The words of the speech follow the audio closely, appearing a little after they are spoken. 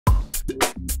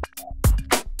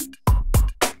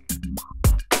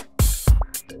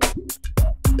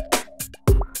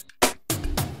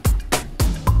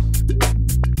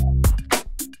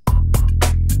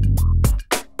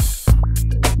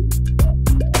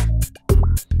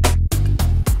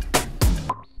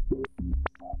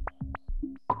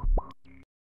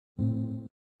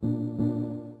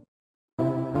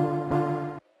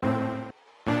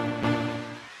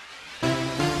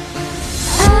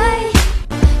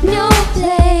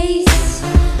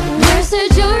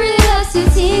class to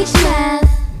teach math.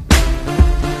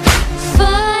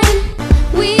 Fun,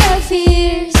 we are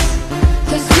fierce,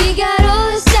 'cause we got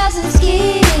all the styles and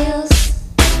skills.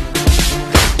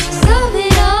 Solve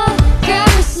it all,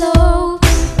 grammar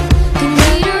slopes, can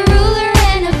read a ruler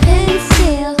and a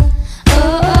pencil.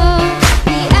 Oh, oh,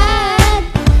 we add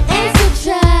and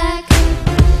subtract,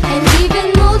 and even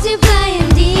multiply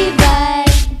and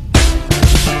divide.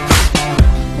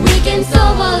 We can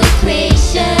solve all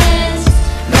equations,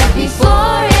 but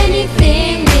before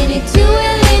anything we need to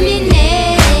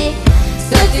eliminate.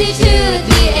 Substitute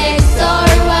the x or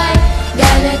y,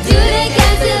 gonna do the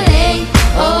canceling.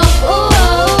 Oh, oh,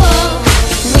 oh, oh.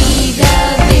 We the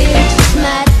village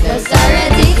math girls are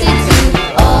addicted to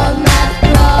all math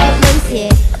problems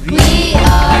here. We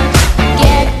are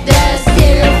get the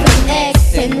stereo from x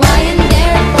and y and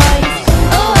their points.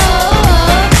 Oh,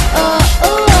 oh, oh,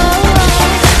 oh, oh,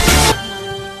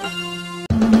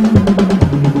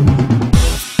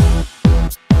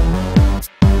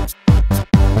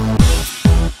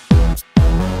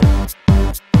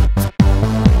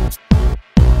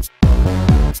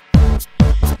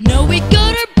 Now we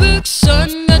got our books on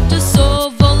how to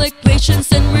solve all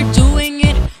equations, and we're doing